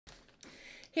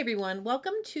Hey everyone,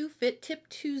 welcome to Fit Tip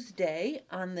Tuesday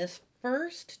on this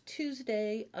first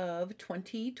Tuesday of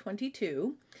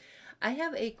 2022. I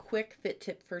have a quick fit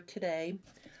tip for today.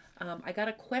 I got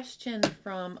a question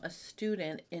from a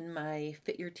student in my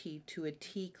Fit Your Tee to a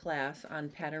T class on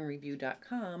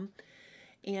patternreview.com,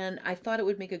 and I thought it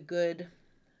would make a good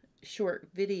short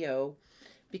video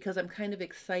because I'm kind of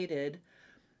excited.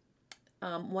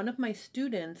 One of my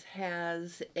students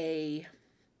has a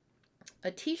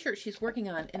t-shirt she's working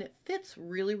on, and it fits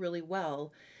really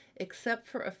well, except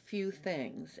for a few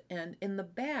things. And in the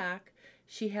back,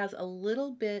 she has a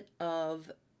little bit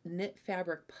of knit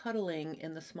fabric puddling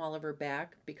in the small of her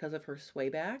back because of her sway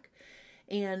back.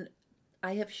 And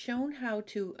I have shown how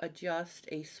to adjust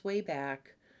a sway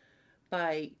back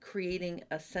by creating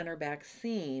a center back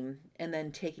seam and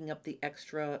then taking up the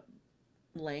extra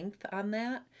length on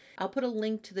that. I'll put a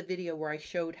link to the video where I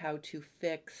showed how to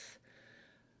fix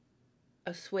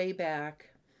a sway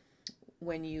back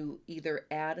when you either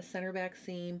add a center back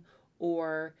seam,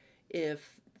 or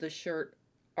if the shirt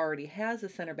already has a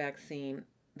center back seam,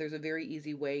 there's a very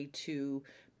easy way to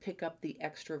pick up the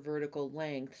extra vertical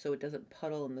length so it doesn't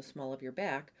puddle in the small of your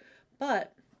back.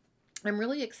 But I'm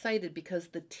really excited because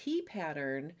the T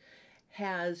pattern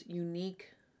has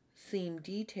unique seam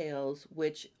details,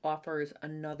 which offers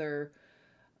another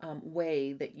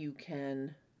way that you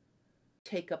can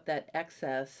take up that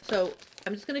excess. So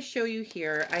I'm just going to show you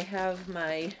here. I have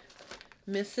my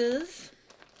Mrs.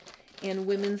 and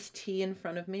Women's Tee in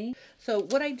front of me. So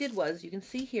what I did was, you can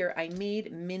see here, I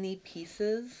made mini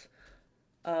pieces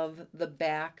of the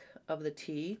back of the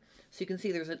tee. So you can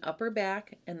see there's an upper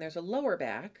back and there's a lower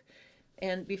back.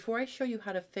 And before I show you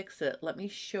how to fix it, let me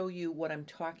show you what I'm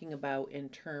talking about in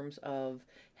terms of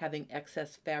having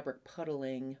excess fabric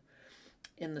puddling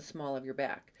in the small of your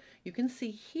back. You can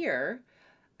see here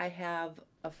I have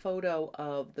a photo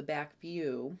of the back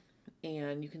view,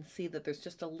 and you can see that there's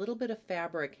just a little bit of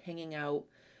fabric hanging out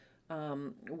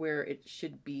where it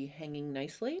should be hanging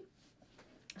nicely.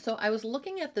 So I was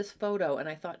looking at this photo and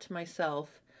I thought to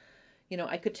myself, you know,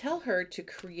 I could tell her to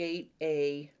create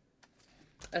a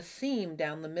seam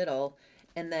down the middle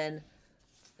and then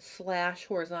slash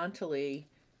horizontally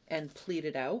and pleat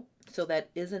it out. So that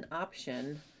is an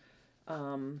option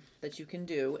that you can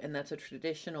do, and that's a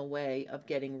traditional way of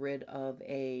getting rid of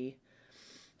a,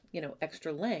 you know,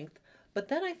 extra length. But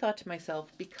then I thought to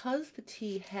myself, because the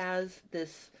tee has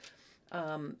this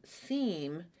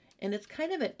seam, and it's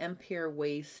kind of an empire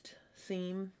waist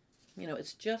seam, you know,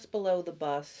 it's just below the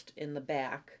bust in the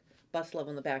back, bust level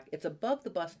in the back. It's above the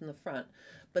bust in the front,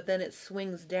 but then it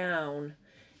swings down,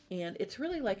 and it's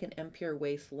really like an empire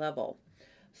waist level.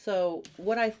 So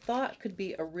what I thought could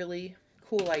be a really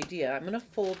cool idea, I'm going to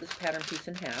fold this pattern piece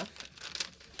in half,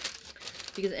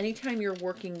 because anytime you're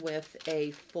working with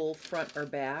a full front or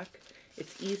back,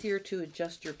 it's easier to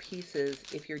adjust your pieces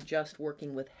if you're just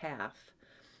working with half,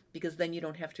 because then you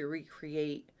don't have to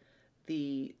recreate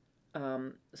the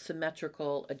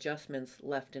symmetrical adjustments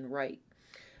left and right.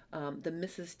 The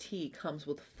Mrs. T comes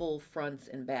with full fronts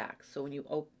and backs, so when you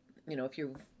you know,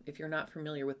 if you're not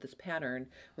familiar with this pattern,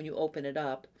 when you open it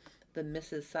up, the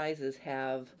Mrs. sizes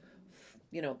have,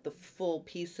 you know, the full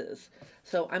pieces.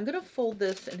 So I'm going to fold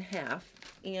this in half,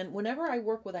 and whenever I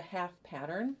work with a half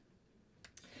pattern,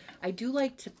 I do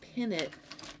like to pin it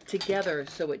together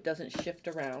so it doesn't shift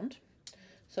around.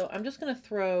 So I'm just going to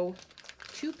throw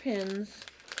 2 pins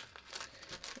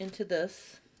into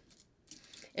this,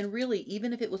 and really,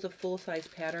 even if it was a full-size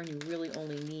pattern, you really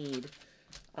only need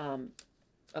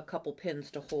a couple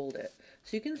pins to hold it.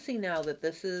 So you can see now that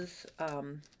this is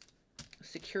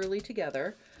securely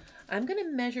together. I'm going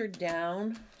to measure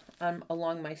down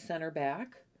along my center back,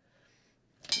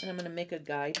 and I'm going to make a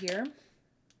guide here.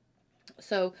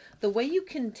 So the way you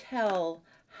can tell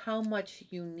how much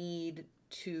you need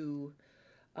to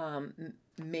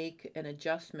make an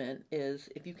adjustment is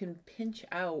if you can pinch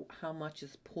out how much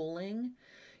is pulling.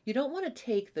 You don't want to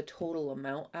take the total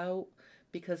amount out,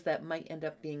 because that might end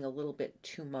up being a little bit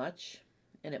too much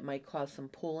and it might cause some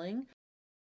pulling.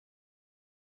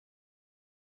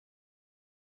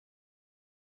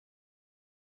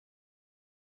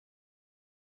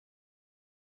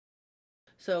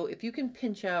 So if you can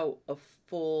pinch out a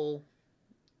full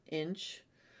inch,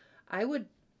 I would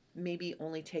maybe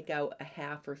only take out a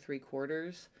half or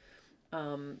 3/4.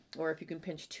 Or if you can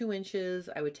pinch 2 inches,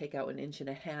 I would take out 1.5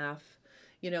 inches.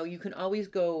 You know, you can always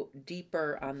go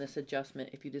deeper on this adjustment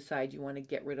if you decide you want to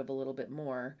get rid of a little bit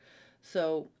more.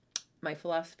 So my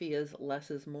philosophy is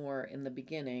less is more in the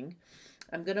beginning.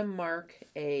 I'm going to mark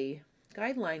a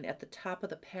guideline at the top of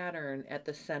the pattern at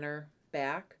the center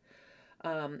back.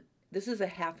 this is a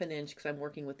 1/2 inch because I'm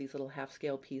working with these little half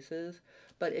scale pieces.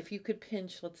 But if you could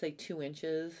pinch, let's say 2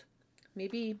 inches,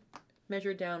 maybe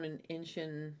measure down 1.75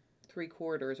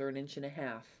 inches or 1.5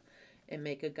 inches and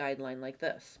make a guideline like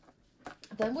this.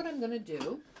 Then what I'm going to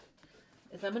do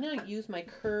is I'm going to use my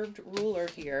curved ruler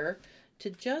here to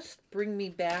just bring me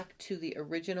back to the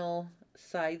original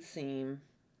side seam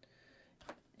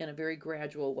in a very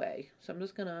gradual way. So I'm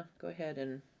just going to go ahead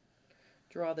and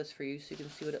draw this for you so you can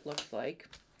see what it looks like.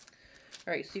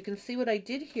 All right, so you can see what I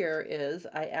did here is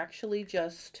I actually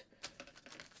just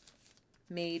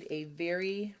made a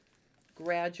very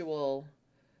gradual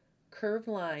curved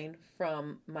line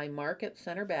from my mark at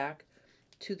center back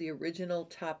to the original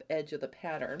top edge of the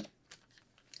pattern.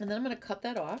 And then I'm going to cut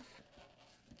that off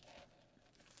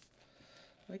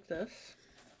like this.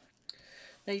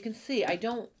 Now you can see I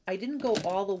didn't go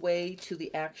all the way to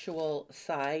the actual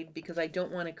side because I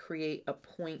don't want to create a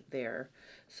point there.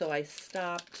 So I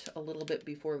stopped a little bit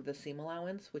before the seam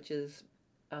allowance, which is,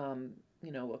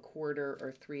 you know, 1/4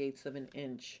 or 3/8 of an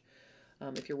inch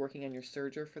if you're working on your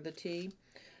serger for the tee.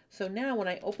 So now when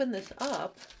I open this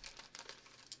up,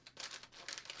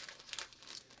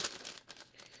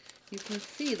 you can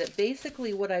see that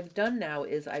basically what I've done now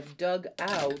is I've dug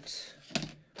out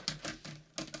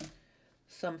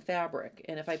some fabric.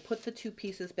 And if I put the two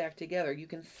pieces back together, you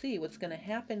can see what's going to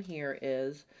happen here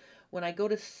is when I go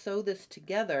to sew this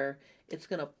together, it's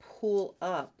going to pull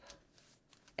up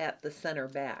at the center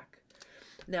back.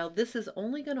 Now this is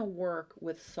only going to work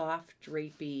with soft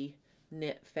drapey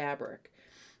knit fabric.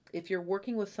 If you're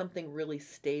working with something really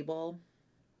stable,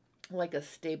 like a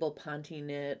stable Ponte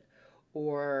knit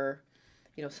or,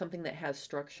 you know, something that has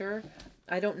structure,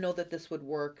 I don't know that this would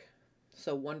work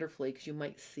so wonderfully because you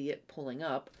might see it pulling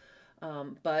up.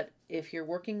 But if you're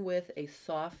working with a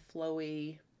soft,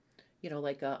 flowy, you know,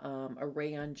 like a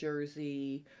rayon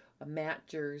jersey, a matte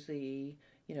jersey,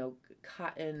 you know,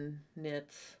 cotton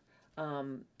knits,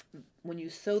 when you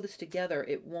sew this together,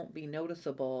 it won't be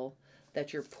noticeable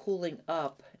that you're pulling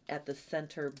up at the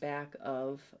center back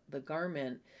of the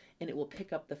garment, and it will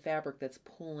pick up the fabric that's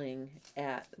pulling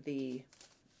at the,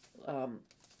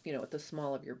 you know, at the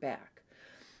small of your back.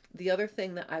 The other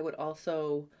thing that I would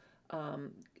also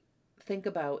think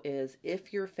about is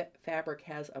if your fabric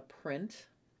has a print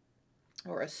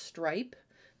or a stripe,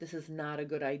 this is not a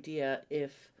good idea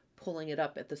if pulling it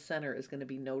up at the center is going to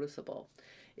be noticeable.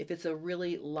 If it's a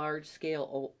really large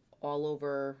scale all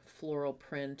over floral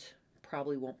print,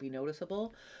 probably won't be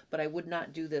noticeable, but I would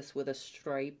not do this with a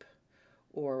stripe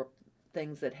or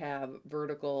things that have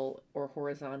vertical or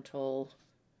horizontal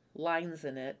lines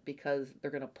in it because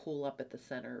they're going to pull up at the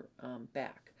center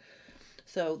back.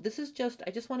 So this is just,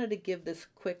 I just wanted to give this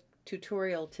quick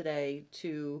tutorial today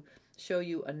to show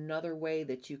you another way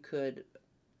that you could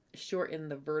shorten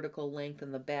the vertical length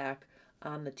in the back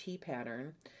on the tee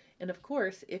pattern. And of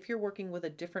course, if you're working with a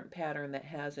different pattern that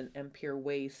has an empire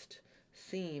waist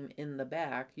seam in the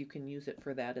back, you can use it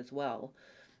for that as well.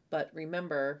 But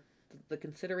remember, the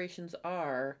considerations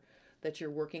are that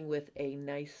you're working with a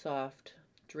nice soft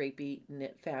drapey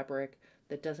knit fabric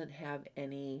that doesn't have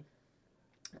any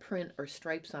print or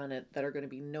stripes on it that are going to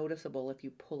be noticeable if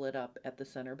you pull it up at the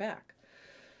center back.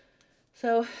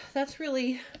 So that's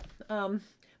really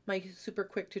my super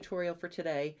quick tutorial for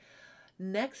today.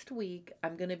 Next week,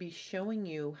 I'm going to be showing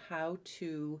you how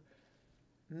to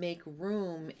make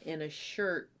room in a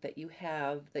shirt that you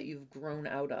have that you've grown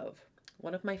out of.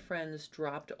 One of my friends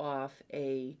dropped off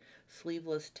a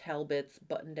sleeveless Talbots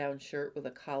button-down shirt with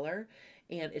a collar,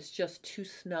 and it's just too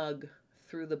snug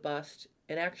through the bust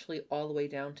and actually all the way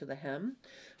down to the hem.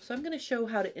 So I'm going to show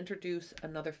how to introduce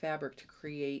another fabric to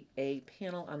create a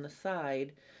panel on the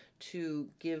side to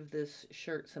give this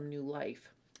shirt some new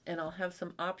life. And I'll have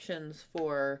some options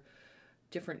for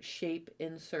different shape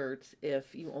inserts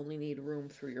if you only need room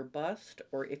through your bust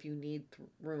or if you need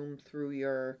room through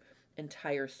your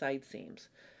entire side seams.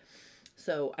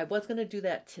 So I was going to do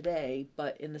that today,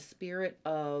 but in the spirit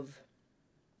of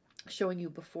showing you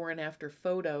before and after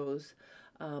photos,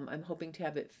 I'm hoping to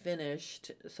have it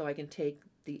finished so I can take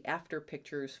the after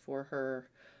pictures for her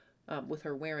with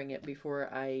her wearing it before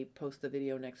I post the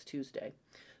video next Tuesday.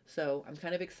 So I'm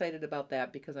kind of excited about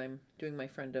that because I'm doing my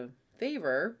friend a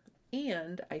favor,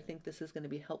 and I think this is going to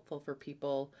be helpful for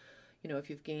people, you know, if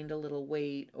you've gained a little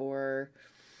weight or,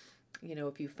 you know,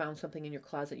 if you found something in your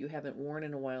closet you haven't worn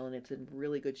in a while and it's in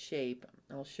really good shape.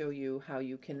 I'll show you how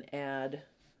you can add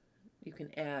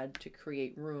to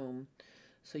create room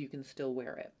so you can still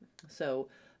wear it. So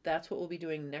that's what we'll be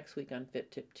doing next week on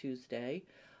Fit Tip Tuesday.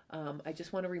 I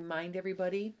just want to remind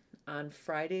everybody, on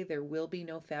Friday there will be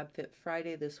no FabFit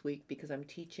Friday this week because I'm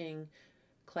teaching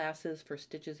classes for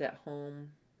Stitches at Home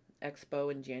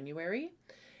Expo in January.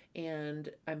 And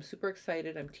I'm super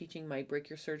excited. I'm teaching my Break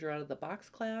Your Serger Out of the Box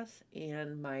class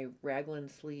and my raglan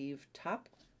sleeve top,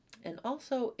 and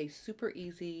also a super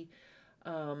easy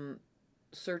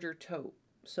serger tote.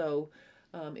 So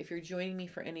if you're joining me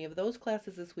for any of those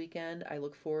classes this weekend, I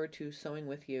look forward to sewing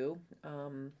with you.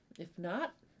 If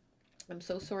not, I'm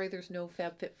so sorry there's no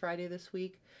FabFit Friday this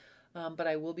week, but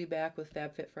I will be back with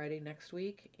FabFit Friday next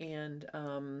week, and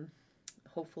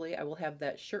hopefully I will have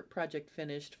that shirt project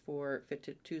finished for Fit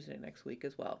Tip Tuesday next week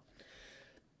as well.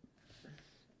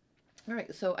 All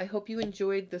right, so I hope you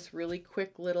enjoyed this really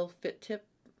quick little fit tip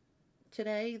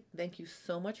today. Thank you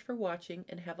so much for watching,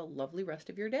 and have a lovely rest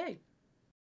of your day.